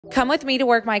Come with me to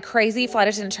work my crazy flight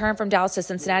attendant turn from Dallas to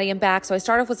Cincinnati and back. So I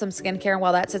start off with some skincare, and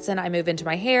while that sits in, I move into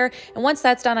my hair. And once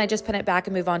that's done, I just pin it back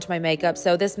and move on to my makeup.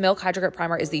 So this Milk Hydro Grip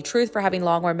Primer is the truth for having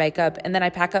long wear makeup. And then I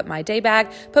pack up my day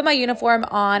bag, put my uniform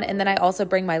on, and then I also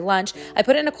bring my lunch. I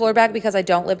put it in a cooler bag because I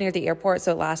don't live near the airport,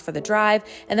 so it lasts for the drive.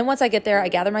 And then once I get there, I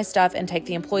gather my stuff and take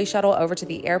the employee shuttle over to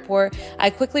the airport.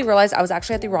 I quickly realized I was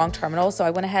actually at the wrong terminal, so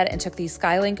I went ahead and took the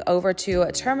Skylink over to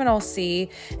Terminal C.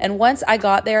 And once I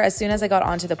got there, as soon as I got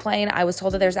onto the plane, I was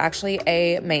told that there's actually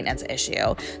a maintenance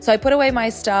issue. So I put away my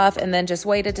stuff and then just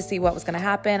waited to see what was going to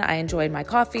happen. I enjoyed my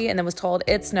coffee and then was told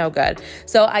it's no good.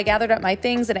 So I gathered up my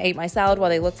things and ate my salad while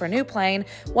they looked for a new plane.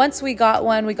 Once we got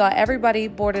one, we got everybody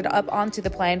boarded up onto the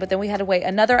plane, but then we had to wait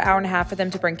another hour and a half for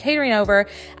them to bring catering over.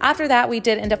 After that, we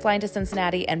did end up flying to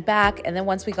Cincinnati and back. And then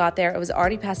once we got there, it was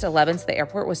already past 11, so the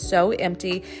airport was so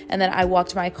empty. And then I walked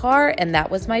to my car, and that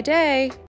was my day.